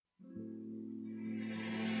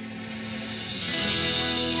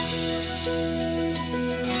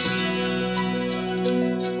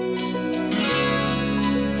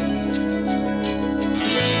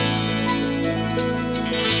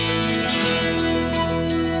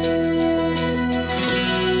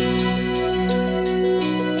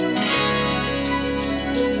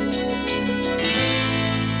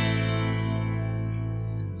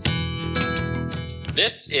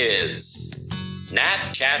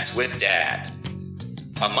Chats with Dad,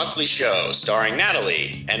 a monthly show starring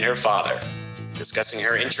Natalie and her father, discussing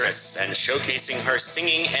her interests and showcasing her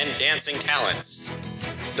singing and dancing talents,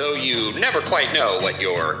 though you never quite know what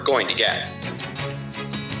you're going to get.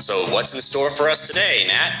 So what's in store for us today,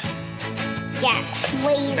 Nat? Yeah,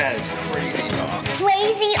 crazy. That is crazy talk.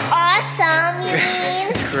 Crazy awesome, you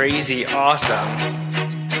mean? Crazy awesome.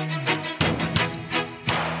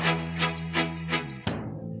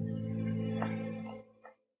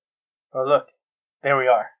 Oh, look. There we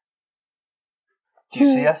are. Do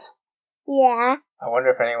you see us? Yeah. I wonder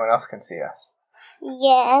if anyone else can see us.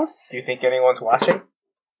 Yes. Do you think anyone's watching?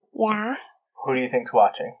 Yeah. Who do you think's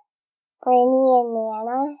watching? Winnie and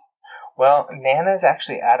Nana. Well, Nana's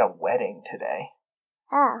actually at a wedding today.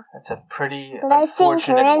 Oh. That's a pretty But I think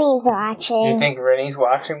unfortunate... Rennie's watching. You think Rennie's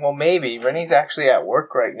watching? Well, maybe. Rennie's actually at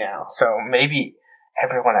work right now, so maybe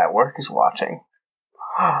everyone at work is watching.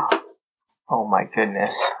 Oh my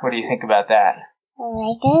goodness. What do you think about that? Oh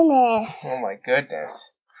my goodness. Oh my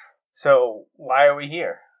goodness. So, why are we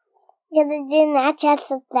here? Because I did not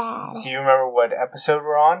chats with Dad. Do you remember what episode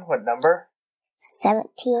we're on? What number?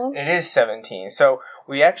 17. It is 17. So,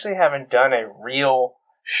 we actually haven't done a real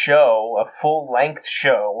show, a full-length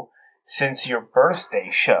show, since your birthday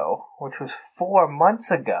show, which was 4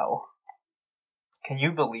 months ago. Can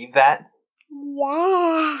you believe that?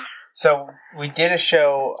 Yeah. So, we did a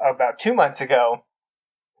show about 2 months ago,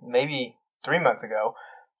 maybe 3 months ago,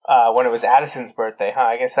 when it was Addison's birthday, huh?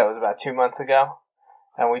 I guess that was about 2 months ago.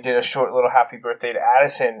 And we did a short little happy birthday to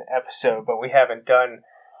Addison episode, but we haven't done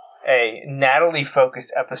a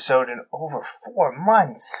Natalie-focused episode in over 4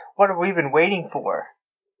 months. What have we been waiting for?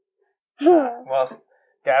 Well,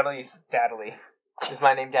 Daddy. Is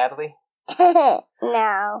my name Daddy?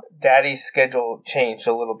 No. Daddy's schedule changed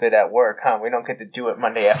a little bit at work, huh? We don't get to do it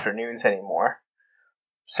Monday afternoons anymore.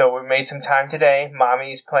 So we made some time today.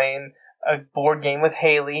 Mommy's playing a board game with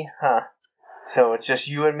Haley, huh? So it's just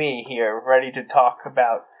you and me here, ready to talk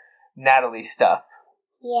about Natalie stuff.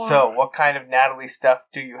 Yeah. So what kind of Natalie stuff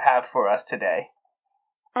do you have for us today?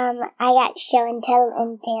 I got show and tell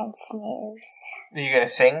and dance moves. Are you going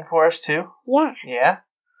to sing for us too? Yeah. Yeah?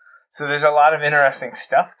 So there's a lot of interesting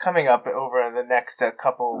stuff coming up over the next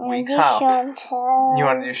couple weeks, huh? Show and tell. You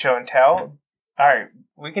want to do show and tell? Alright,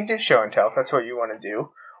 we can do show and tell if that's what you want to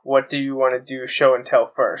do. What do you want to do show and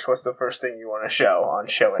tell first? What's the first thing you want to show on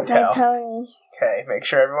show and tell? My pony. Okay, make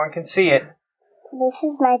sure everyone can see it. This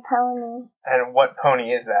is my pony. And what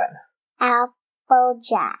pony is that?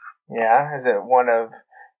 Applejack. Yeah, is it one of...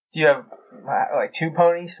 Do you have like 2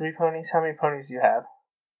 ponies, 3 ponies? How many ponies do you have?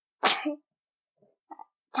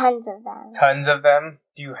 Tons of them. Tons of them?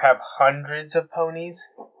 Do you have hundreds of ponies?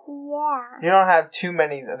 Yeah. You don't have too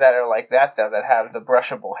many that are like that, though, that have the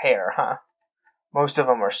brushable hair, huh? Most of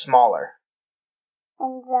them are smaller.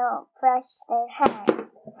 And they'll brush their hair.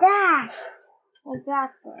 Dash! I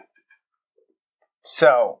dropped it.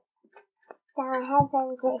 So, Now my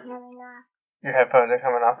headphones are coming off. your headphones are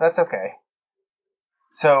coming off. That's okay.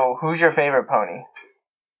 So, who's your favorite pony?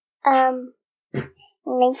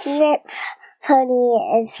 My favorite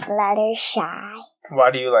pony is Fluttershy.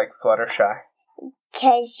 Why do you like Fluttershy?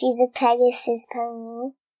 Because she's a Pegasus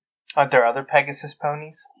pony. Aren't there other Pegasus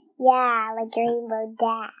ponies? Yeah, like Rainbow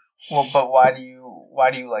Dash. Well, but why do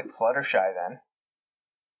you like Fluttershy then?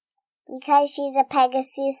 Because she's a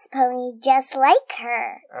Pegasus pony just like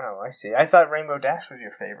her. Oh, I see. I thought Rainbow Dash was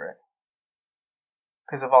your favorite.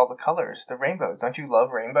 Because of all the colors, the rainbows. Don't you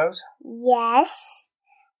love rainbows? Yes,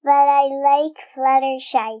 but I like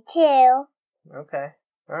Fluttershy too. Okay.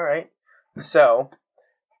 Alright. So,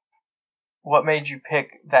 what made you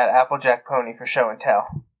pick that Applejack pony for show and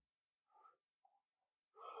tell?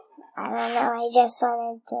 I don't know, I just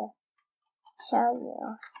wanted to show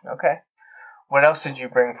you. Okay. What else did you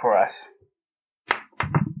bring for us?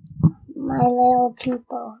 My little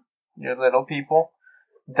people. Your little people?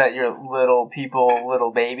 Is that your little people,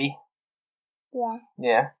 little baby? Yeah.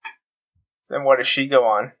 Yeah. Then what does she go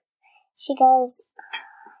on? She goes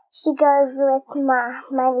with my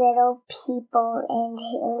little people and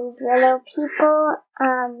his little people,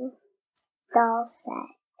 doll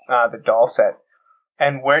set. The doll set.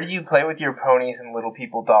 And where do you play with your ponies and little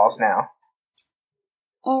people dolls now?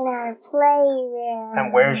 In our playroom.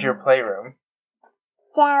 And where's your playroom?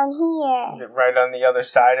 Down here. Is it right on the other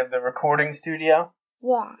side of the recording studio?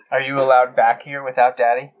 Yeah. Are you allowed back here without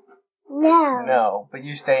Daddy? No. No, but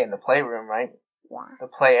you stay in the playroom, right? Yeah. The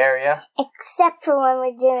play area? Except for when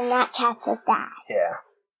we're doing Not Chats with Dad. Yeah.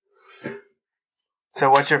 So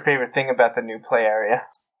what's your favorite thing about the new play area?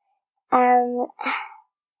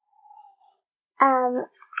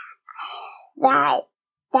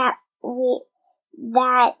 That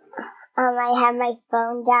that I have my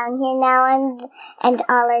phone down here now, and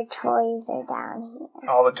all our toys are down here.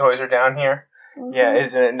 All the toys are down here? Mm-hmm. Yeah,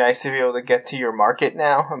 isn't it nice to be able to get to your market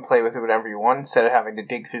now and play with it whatever you want instead of having to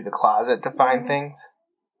dig through the closet to find things?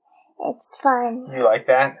 It's fun. You like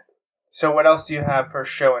that? So what else do you have for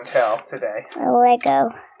show and tell today? A Lego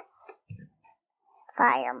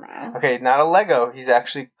fireman. Okay, not a Lego. He's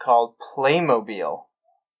actually called Playmobil.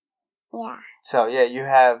 Yeah. So, yeah, you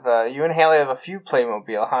have, you and Haley have a few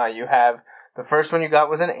Playmobil, huh? You have, the first one you got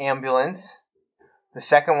was an ambulance. The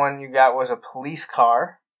second one you got was a police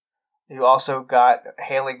car. You also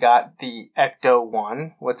Haley got the Ecto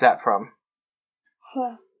one. What's that from?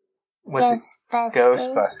 What's Ghostbusters.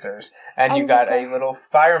 Ghostbusters. And you got a little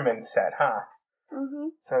fireman set, huh? Mm-hmm.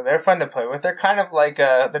 So they're fun to play with. They're kind of like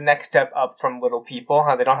the next step up from Little People.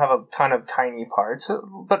 Huh? They don't have a ton of tiny parts,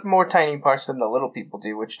 but more tiny parts than the Little People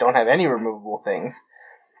do, which don't have any removable things.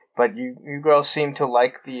 But you girls seem to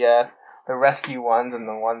like the rescue ones and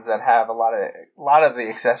the ones that have a lot of the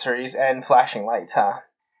accessories and flashing lights, huh?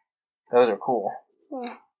 Those are cool.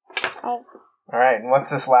 Yeah. All right, and what's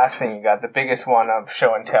this last thing you got? The biggest one of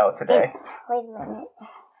show and tell today. Wait a minute.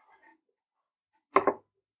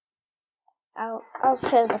 I'll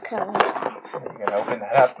show the cones first. You're gonna open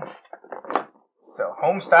that up. So,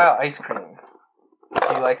 home style ice cream.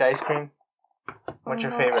 Do you like ice cream? What's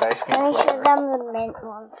your favorite ice cream Let me show flavor? them the mint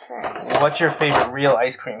one first. What's your favorite real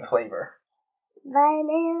ice cream flavor?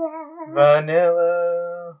 Vanilla.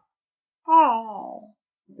 Vanilla. Hey.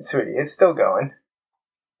 Sweetie, it's still going.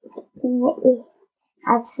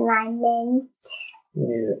 That's my mint.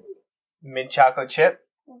 Yeah. Mint chocolate chip?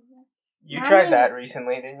 Mm-hmm. You tried that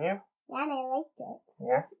recently, didn't you? Yeah, and I liked it.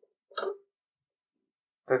 Yeah.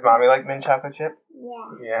 Does Mommy like mint chocolate chip?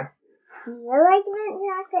 Yeah. Yeah. Do you like mint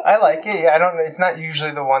chocolate? I like it. Yeah, I don't. It's not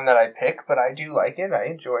usually the one that I pick, but I do like it. I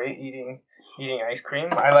enjoy eating ice cream.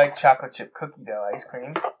 I like chocolate chip cookie dough ice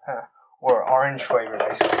cream, or orange flavored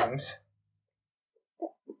ice creams.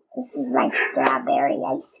 This is my strawberry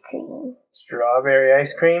ice cream. Strawberry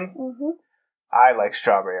ice cream. Mm-hmm. I like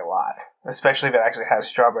strawberry a lot, especially if it actually has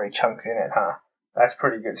strawberry chunks in it, huh? That's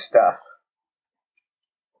pretty good stuff.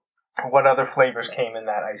 What other flavors came in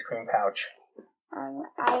that ice cream pouch? I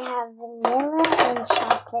have vanilla and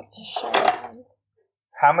chocolate to show them.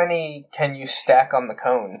 How many can you stack on the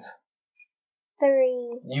cones?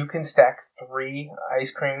 3. You can stack 3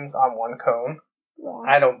 ice creams on one cone? Yeah.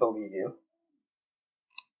 I don't believe you.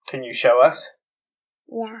 Can you show us?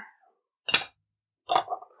 Yeah.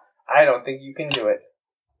 I don't think you can do it.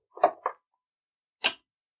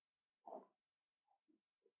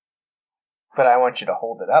 But I want you to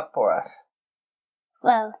hold it up for us.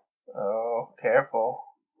 Whoa. Oh, careful.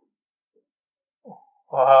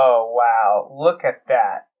 Oh, wow. Look at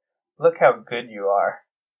that. Look how good you are.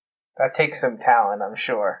 That takes some talent, I'm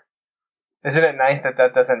sure. Isn't it nice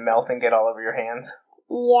that doesn't melt and get all over your hands?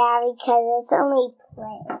 Yeah, because it's only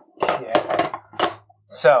plain. Yeah.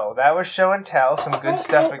 So, that was show and tell. Some good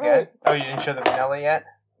stuff again. Wait. Oh, you didn't show the vanilla yet?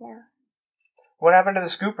 No. What happened to the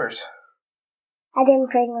scoopers? I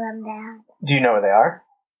didn't bring them down. Do you know where they are?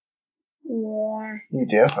 Yeah. You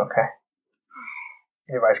do? Okay.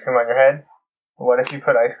 You have ice cream on your head? What if you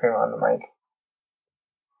put ice cream on the mic?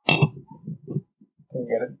 Can you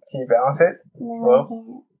get it? Can you balance it? No, Whoa. I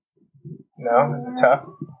can't. No? Is it tough?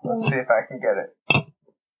 Let's see if I can get it.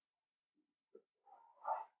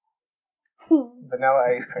 Vanilla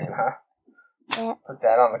ice cream, huh? Yep. Put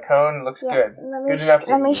that on the cone. Looks Yeah, good. Good enough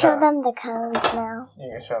to Let me eat, show huh? them the cones now.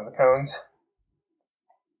 You can show them the cones.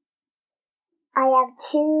 I have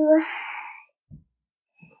 2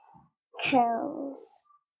 cones.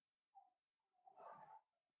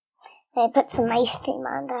 I put some ice cream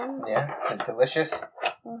on them. Yeah, is it delicious?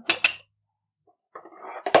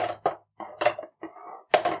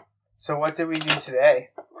 So what did we do today?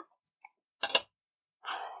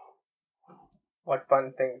 What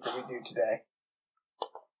fun things did we do today?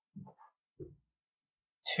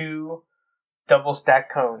 2 double stack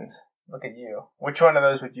cones. Look at you. Which one of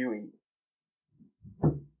those would you eat?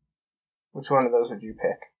 Which one of those would you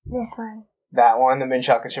pick? This one. That one, the mint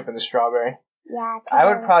chocolate chip and the strawberry? Yeah. I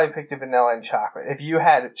would probably pick the vanilla and chocolate. If you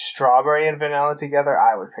had strawberry and vanilla together,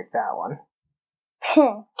 I would pick that one.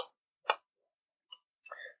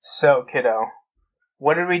 So, kiddo,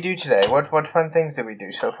 what did we do today? What fun things did we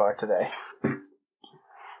do so far today?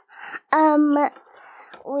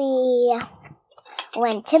 We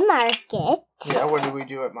went to market. Yeah, what did we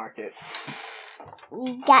do at market?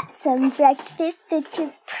 We got some breakfast, which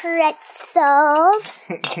is pretzels.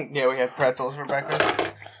 Yeah, we had pretzels for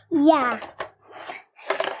breakfast. Yeah.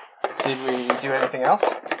 Did we do anything else?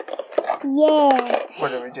 Yeah. What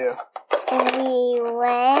did we do? We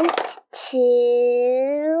went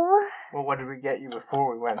to... Well, what did we get you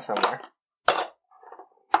before we went somewhere?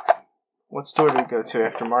 What store did we go to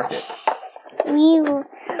after market? We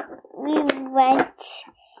went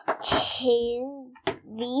to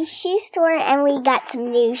the shoe store and we got some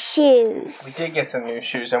new shoes. We did get some new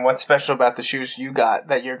shoes. And what's special about the shoes you got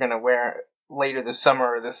that you're going to wear later this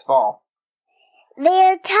summer or this fall?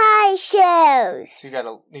 They're tie shoes.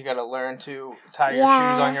 You gotta learn to tie your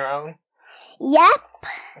shoes on your own? Yep.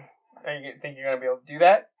 You think you're going to be able to do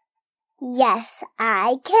that? Yes,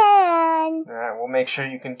 I can. Alright, we'll make sure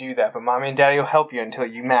you can do that. But Mommy and Daddy will help you until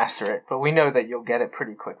you master it. But we know that you'll get it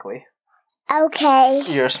pretty quickly. Okay.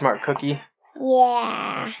 You're a smart cookie?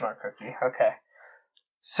 Yeah. You're a smart cookie. Okay.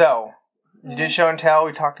 So, you did show and tell.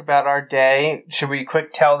 We talked about our day. Should we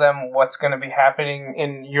quick tell them what's going to be happening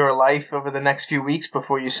in your life over the next few weeks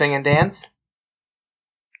before you sing and dance?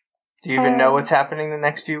 Do you even know what's happening the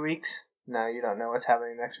next few weeks? No, you don't know what's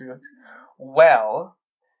happening the next few weeks. Well,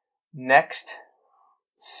 next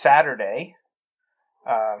Saturday,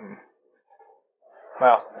 I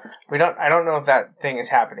don't know if that thing is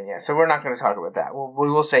happening yet, so we're not going to talk about that. We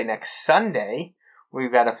will say next Sunday,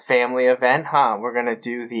 we've got a family event, We're going to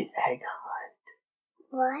do the egg hunt.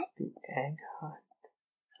 What? The egg hunt.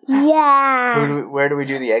 Yeah. Where do we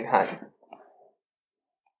do the egg hunt?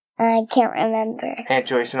 I can't remember. Aunt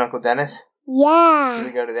Joyce and Uncle Dennis? Yeah. Do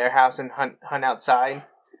we go to their house and hunt outside?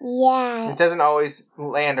 Yeah. It doesn't always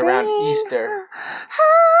land around Easter.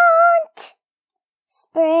 Hunt.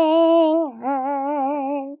 Spring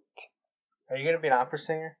hunt. Are you going to be an opera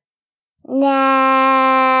singer? No.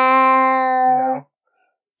 No.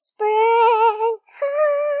 Spring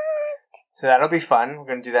hunt. So that'll be fun. We're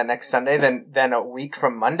going to do that next Sunday. Then a week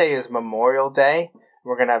from Monday is Memorial Day.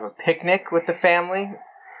 We're going to have a picnic with the family.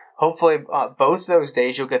 Hopefully, both those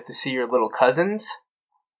days you'll get to see your little cousins.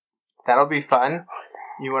 That'll be fun.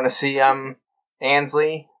 You want to see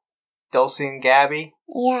Ansley, Dulcie, and Gabby?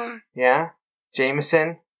 Yeah. Yeah?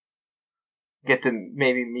 Jameson? Get to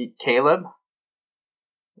maybe meet Caleb?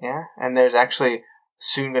 Yeah? And there's actually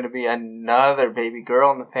soon going to be another baby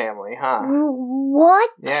girl in the family, huh?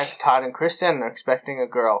 What? Yeah, Todd and Kristen are expecting a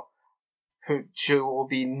girl who will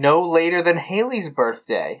be no later than Haley's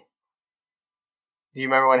birthday. Do you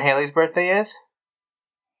remember when Haley's birthday is?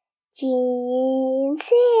 June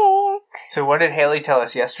 6th. So what did Haley tell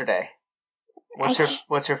us yesterday?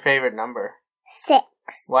 What's her favorite number? 6.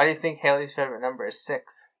 Why do you think Haley's favorite number is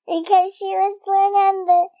 6? Because she was born on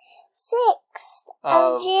the 6th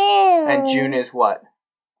of June. And June is what?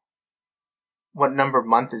 What number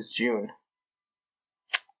month is June?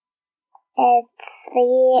 It's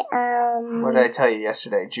the, What did I tell you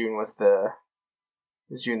yesterday? Is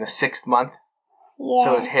June the 6th month? Yeah.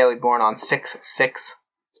 So is Haley born on 6/6?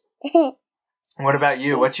 What about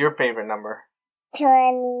you? What's your favorite number?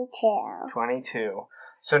 22. 22.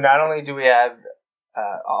 So not only do we have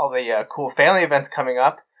all the cool family events coming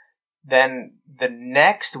up, then the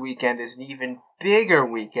next weekend is an even bigger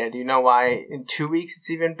weekend. You know why in 2 weeks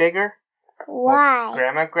it's even bigger? Why? Well,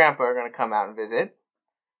 Grandma and Grandpa are going to come out and visit.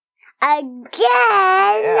 Again?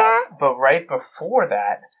 Yeah, but right before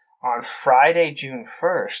that, on Friday, June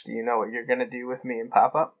 1st, do you know what you're going to do with me and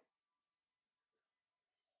Papa?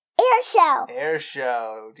 Air show. Air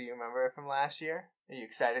show. Do you remember it from last year? Are you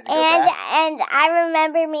excited to go back? And I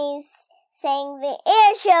remember me saying the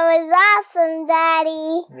air show is awesome,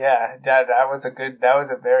 Daddy. Yeah, that was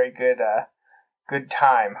a very good good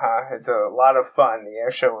time, huh? It's a lot of fun. The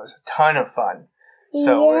air show was a ton of fun.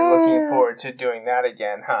 So we're looking forward to doing that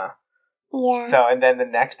again, huh? Yeah. So, and then the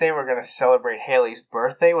next day we're going to celebrate Haley's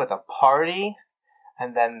birthday with a party.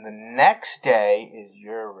 And then the next day is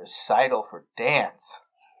your recital for dance.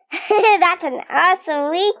 That's an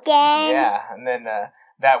awesome weekend. Yeah, and then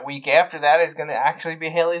that week after that is going to actually be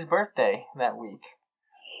Haley's birthday that week.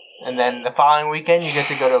 And then the following weekend you get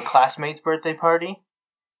to go to a classmate's birthday party.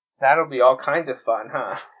 That'll be all kinds of fun,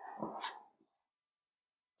 huh?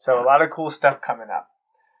 So a lot of cool stuff coming up.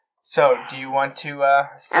 So, do you want to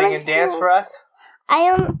sing and dance for us?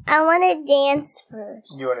 I want to dance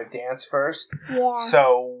first. You want to dance first? Yeah.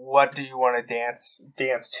 So, what do you want to dance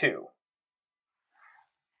to?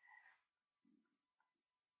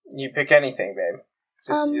 You pick anything, babe.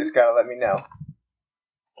 You just gotta let me know.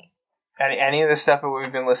 Any of the stuff that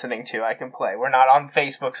we've been listening to, I can play. We're not on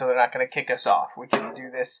Facebook, so they're not going to kick us off. We can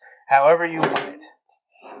do this however you want it.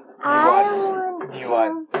 Do you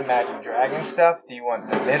want Imagine Dragon stuff? Do you want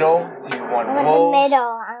the middle? Do you want wolves? The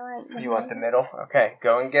middle. You want the middle? Okay,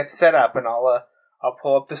 go and get set up, and I'll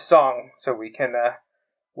pull up the song so we can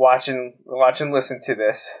watch and listen to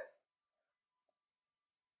this.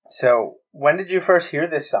 So, when did you first hear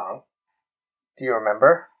this song? Do you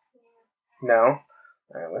remember? No?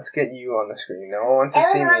 Alright, let's get you on the screen. No one wants to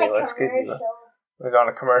see me. Let's get you. It was on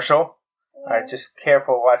a commercial? Yeah. Alright, just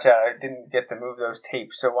careful. Watch out. I didn't get to move those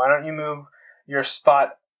tapes. So why don't you move your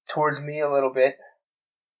spot towards me a little bit.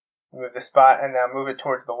 Move the spot and now move it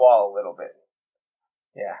towards the wall a little bit.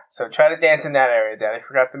 Yeah, so try to dance in that area, Dad. I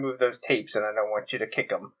forgot to move those tapes and I don't want you to kick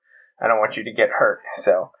them. I don't want you to get hurt.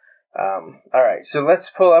 So, alright, so let's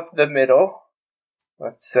pull up the middle.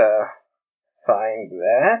 Let's find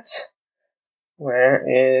that. Where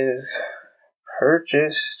is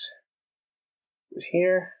purchased?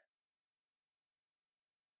 Here?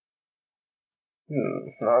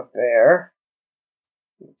 Not there.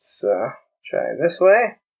 Let's try this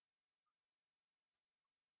way.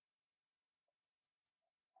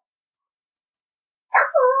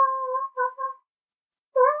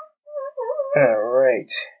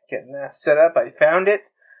 Alright, getting that set up. I found it.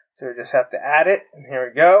 So we just have to add it. And here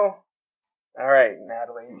we go. Alright,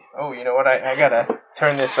 Natalie. Oh, you know what? I gotta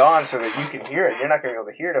turn this on so that you can hear it. You're not gonna be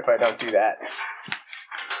able to hear it if I don't do that. Is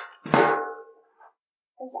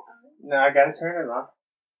it on? No, I gotta turn it on.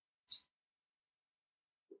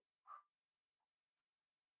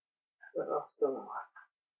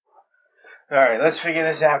 Alright, let's figure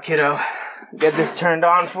this out, kiddo. Get this turned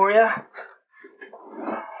on for you.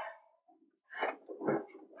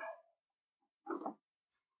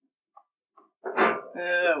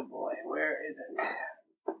 Oh boy, where is it?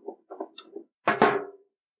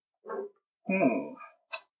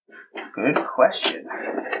 Good question.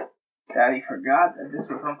 Daddy forgot that this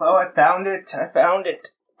was on. Oh, I found it.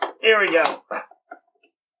 Here we go.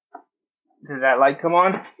 Did that light come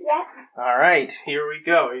on? Yeah. Alright, here we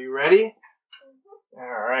go. Are you ready?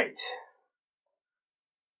 Alright.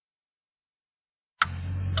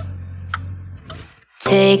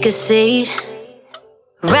 Take a seat.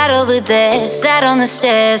 Right over there, sat on the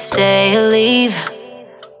stairs, stay or leave.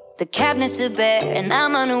 The cabinets are bare and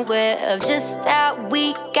I'm unaware of just how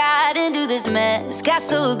we got into this mess. Got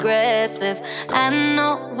so aggressive. I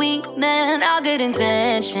know we meant all good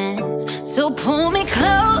intentions. So pull me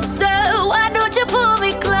closer. Why don't you pull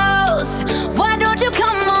me close? Why don't you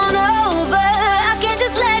come on over? I can't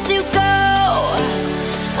just let you go.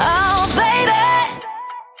 Oh baby,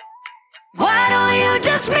 why don't you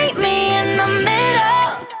just meet me in the middle?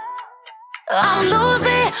 I'm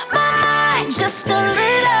losing my mind just a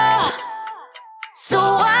little. So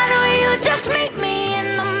why don't you just meet me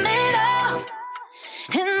in the middle?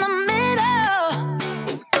 In the middle.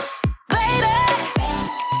 Baby,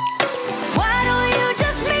 why don't you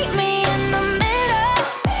just meet me in the middle?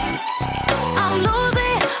 I'm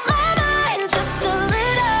losing my mind just a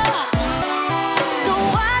little. So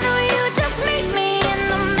why don't you just meet me in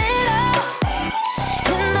the middle?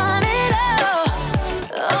 In the middle.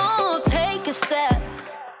 Oh, take a step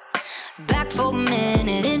back for a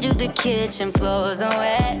minute into the kitchen. Floors are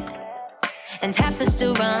wet and taps are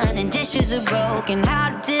still running, dishes are broken.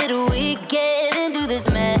 How did we get into this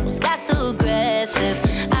mess? Got so aggressive.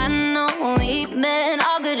 I know we meant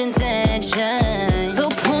all good intentions. So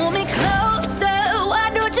pull me closer.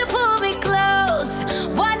 Why don't you pull me close?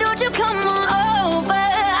 Why don't you come on over?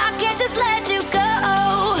 I can't just let you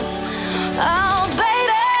go. Oh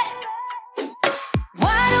baby,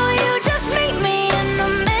 why don't you just meet me in the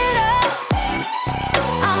middle?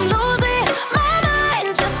 I'm losing my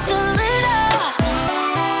mind just a little.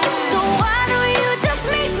 So why don't you just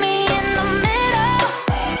meet me in the middle?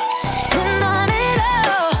 In the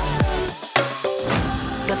middle.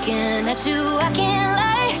 Looking at you, I can't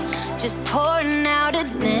lie. Just pouring out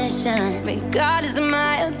admission, regardless of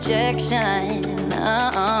my objection.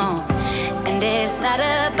 Oh, and it's not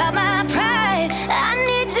about my pride. I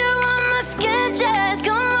need you on my skin, just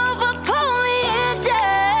come over, pull me in,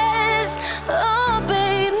 just. Oh,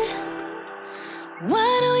 baby,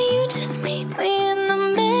 why don't you just meet me in the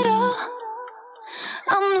middle?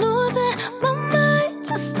 I'm losing my mind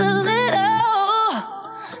just a little.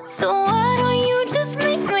 So why don't you just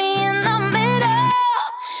meet me in the middle?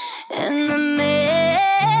 In the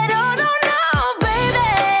middle, no,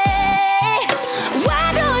 baby. Why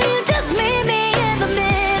don't you just meet me in the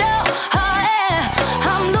middle? Oh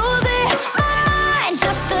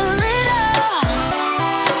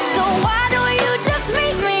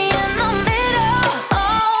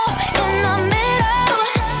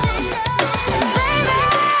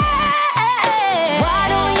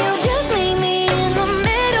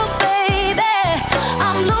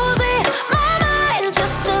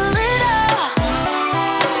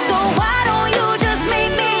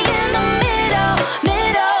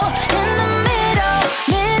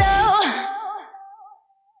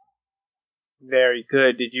Very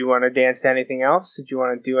good. Did you want to dance to anything else? Did you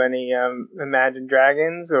want to do any Imagine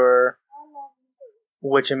Dragons, or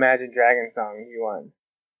which Imagine Dragon song do you want?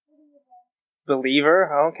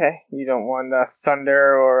 Believer? Okay. You don't want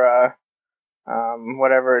Thunder or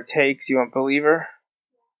whatever it takes. You want Believer?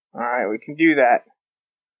 Alright, we can do that.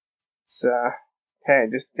 So, okay,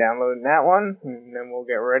 just downloading that one, and then we'll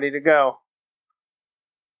get ready to go.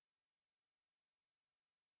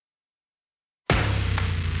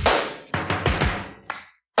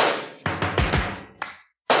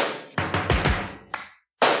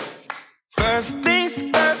 First things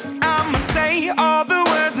first, I'ma say all the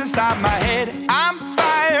words inside my head. I'm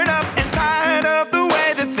fired up and tired of the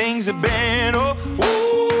way that things have been. Oh,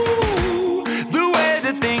 ooh, the way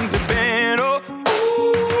that things have been. Oh,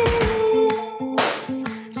 ooh.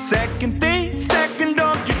 Second thing, second,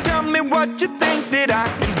 don't you tell me what you think that I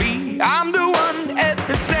can be. I'm the one at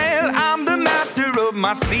the sail, I'm the master of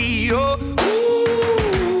my sea. Oh,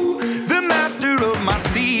 ooh, the master of my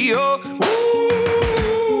sea. Oh, ooh.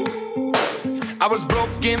 I was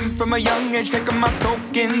broken from a young age, taking my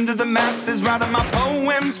soak into the masses, writing my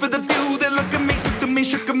poems for the few that look at me, took to me,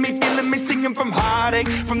 shook at me, feeling me, singing from heartache,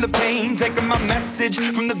 from the pain, taking my message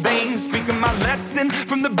from the veins, speaking my lesson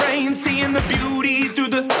from the brain, seeing the beauty through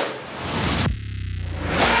the...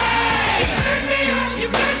 Hey, you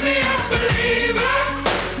made me a believer,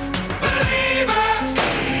 believer.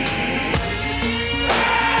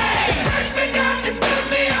 Hey, you break me down, you build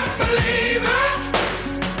me a believer,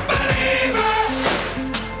 believer.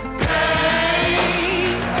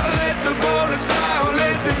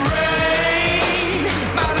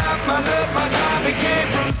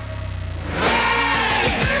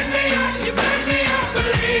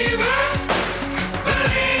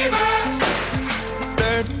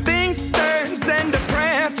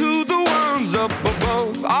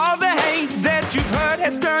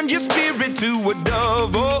 Your spirit to a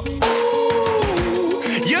dove, oh,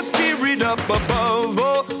 ooh, your spirit up above,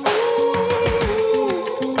 oh,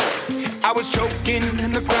 ooh. I was choking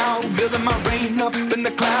in the crowd, building my rain up in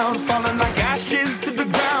the cloud, falling like ashes to the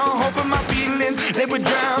ground, hoping my feelings, they would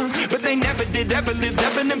drown, but they never did, ever lived,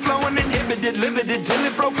 ebbing and flowing, inhibited, limited, till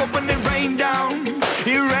it broke up and it rained down like...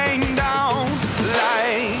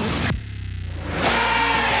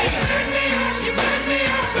 Hey, you made me a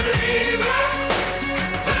believer.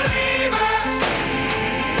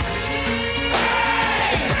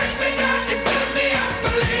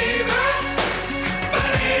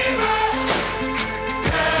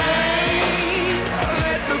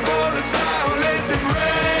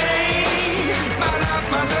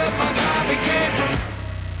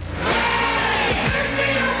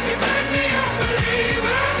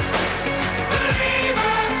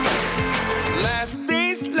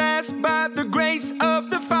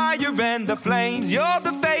 And the flames, you're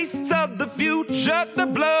the face of the future, the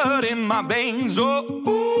blood in my veins, oh,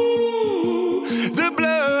 ooh, the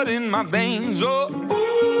blood in my veins, oh,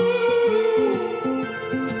 ooh.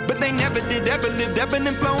 But they never did, ever lived, ebbing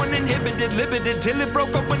and flowing, inhibited, limited, till it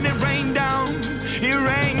broke up when it rained down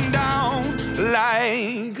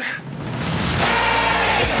like...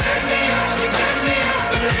 Hey, you made me a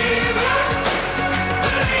believer,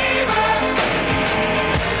 believer.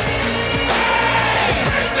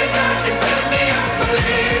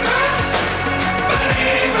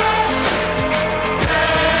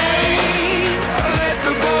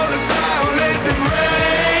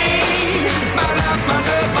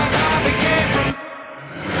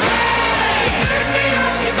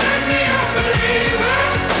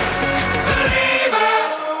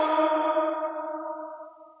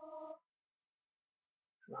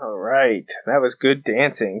 All right, that was good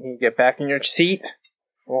dancing. You can get back in your seat.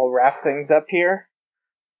 We'll wrap things up here.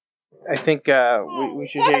 I think we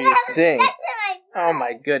should hear you sing. Oh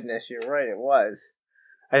my goodness, you're right. It was.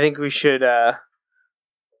 I think we should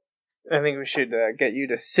get you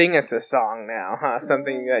to sing us a song now, huh?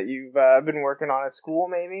 Something that you've been working on at school,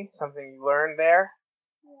 maybe something you learned there.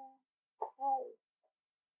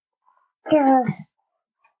 Yes.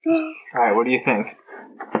 All right, what do you think?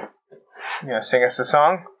 You gonna sing us a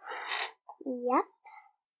song? Yep.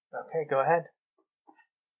 Okay, go ahead.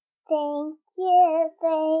 Thank you,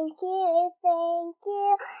 thank you, thank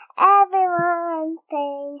you, everyone.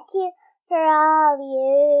 Thank you for all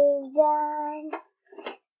you've done.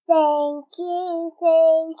 Thank you,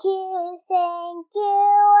 thank you, thank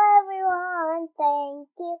you, everyone. Thank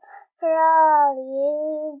you for all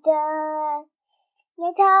you've done.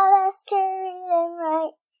 You taught us to read and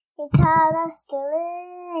write. You taught us to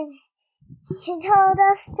learn. You told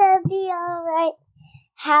us to be alright.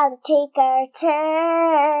 how to take our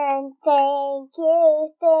turn. Thank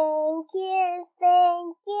you, thank you,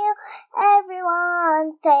 thank you,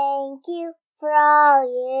 everyone. Thank you for all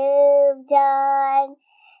you've done.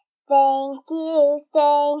 Thank you,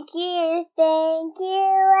 thank you, thank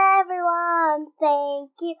you, everyone.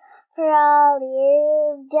 Thank you for all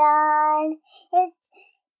you've done.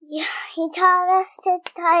 He taught us to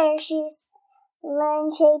tie our shoes,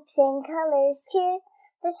 learn shapes and colors too.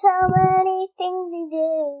 There's so many things you do,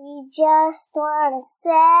 you just want to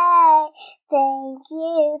say thank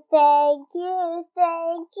you, thank you,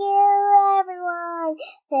 thank you, everyone.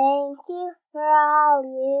 Thank you for all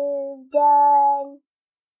you've done.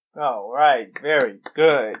 All right, very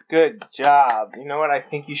good. Good job. You know what I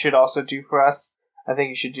think you should also do for us? I think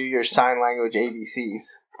you should do your sign language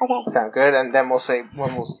ABCs. Okay. Sound good? And then we'll say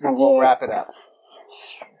when we'll wrap it up.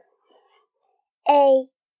 A,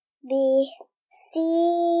 B, C,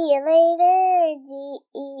 you later. D,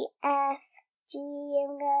 E, F, G,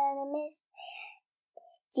 I'm gonna miss.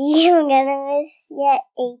 G, I'm gonna miss ya.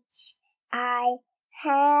 H, I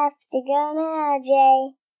have to go now.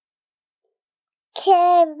 J, K,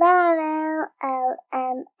 bye now. L,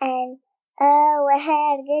 M, N, O, I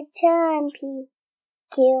had a good time. P,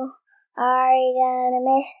 Q, are you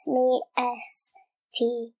gonna miss me? S,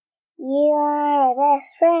 T, you are my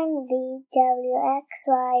best friend. V, W, X,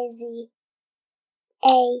 Y, Z,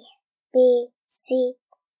 A, B, C,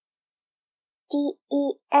 D,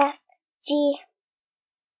 E, F, G,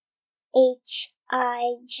 H,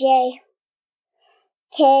 I, J,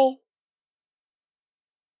 K,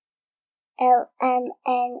 L, M,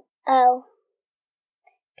 N, O,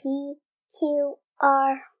 P, Q,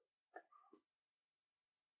 R,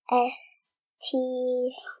 S,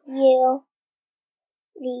 T, U,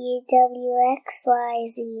 V, W, X, Y,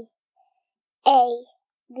 Z, A,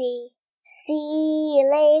 B, see you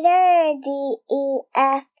later. D, E,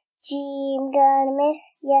 F, G, I'm gonna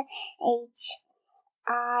miss ya. H,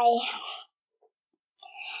 I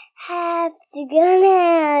have to go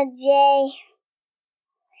now. J,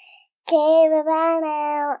 K, bye-bye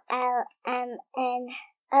now. L, M, N,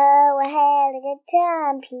 O, I had a good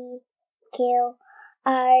time. P, Q,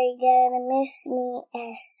 are you gonna miss me?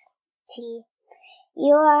 S, T,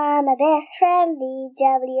 you are my best friend. V,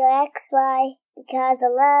 W, X, Y, because I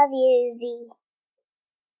love you. Z.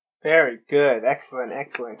 Very good. Excellent,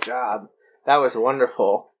 excellent job. That was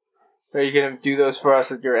wonderful. Are you going to do those for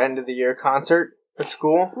us at your end of the year concert at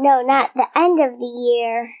school? No, not the end of the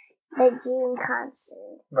year. The June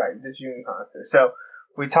concert. Right, the June concert. So,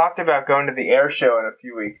 we talked about going to the air show in a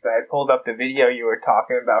few weeks. And I pulled up the video you were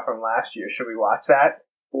talking about from last year. Should we watch that?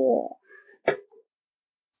 Yeah.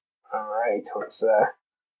 Alright, let's,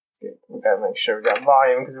 we gotta make sure we got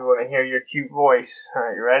volume because we want to hear your cute voice.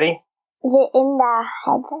 Alright, you ready? Is it in the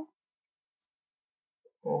head?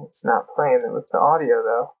 Well, it's not playing with the audio,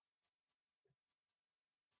 though.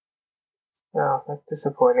 No, that's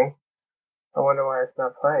disappointing. I wonder why it's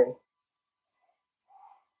not playing.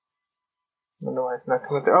 I wonder why it's not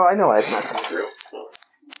coming through. Oh, I know why it's not coming through.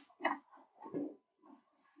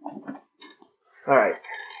 Alright,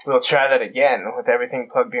 we'll try that again with everything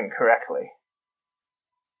plugged in correctly.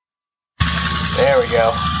 There we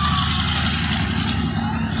go.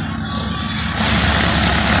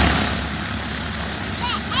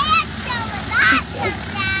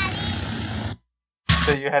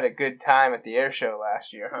 So you had a good time at the air show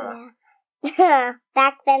last year, huh? Yeah.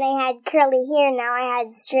 Back then I had curly hair, now I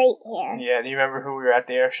had straight hair. Yeah, do you remember who we were at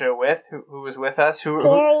the air show with? Who was with us? Terry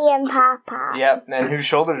and Papa. Yep, and whose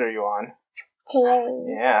shoulders are you on?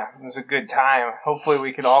 Terry. Yeah, it was a good time. Hopefully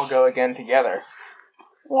we could all go again together.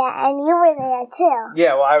 Yeah, and you were there too.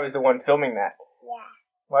 Yeah, well, I was the one filming that. Yeah.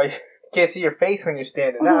 Well, you can't see your face when you're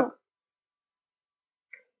standing up.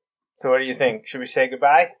 So what do you think? Should we say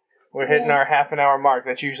goodbye? We're hitting our half an hour mark.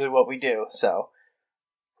 That's usually what we do. So,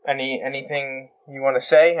 anything you want to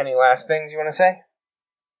say? Any last things you want to say?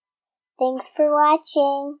 Thanks for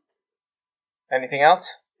watching. Anything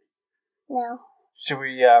else? No. Should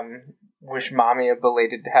we wish Mommy a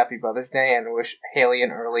belated Happy Mother's Day and wish Haley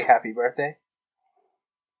an early happy birthday?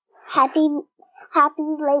 Happy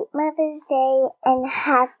late Mother's Day and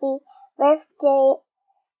happy birthday,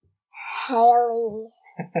 Haley.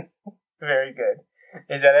 Very good.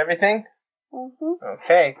 Is that everything? Mm-hmm.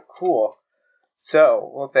 Okay, cool. So,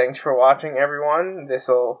 well, thanks for watching, everyone. This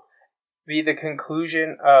will be the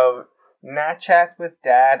conclusion of Nat Chats with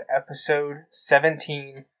Dad, episode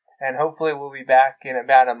 17. And hopefully we'll be back in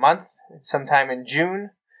about a month, sometime in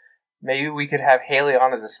June. Maybe we could have Haley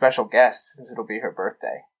on as a special guest, since it'll be her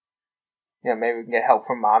birthday. You know, maybe we can get help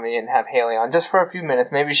from Mommy and have Haley on just for a few minutes.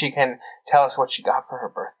 Maybe she can tell us what she got for her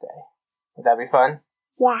birthday. Would that be fun?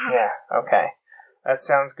 Yeah. Okay. That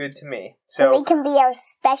sounds good to me. So we can be our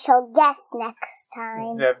special guest next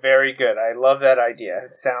time. Very good. I love that idea.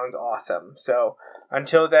 It sounds awesome. So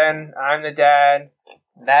until then, I'm the dad.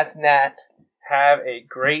 That's Nat. Have a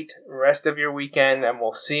great rest of your weekend, and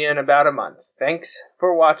we'll see you in about a month. Thanks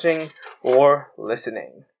for watching or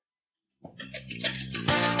listening.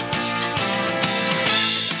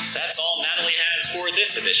 That's all Natalie has for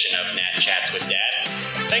this edition of Nat Chats with Dad.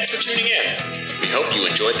 Thanks for tuning in. We hope you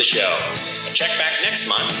enjoyed the show. Check back next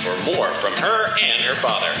month for more from her and her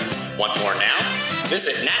father. Want more now?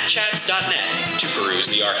 Visit natchats.net to peruse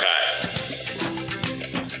the archive.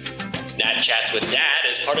 Nat Chats with Dad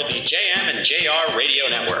is part of the JM and JR Radio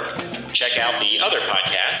Network. Check out the other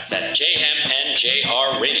podcasts at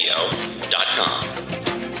jmnjrradio.com.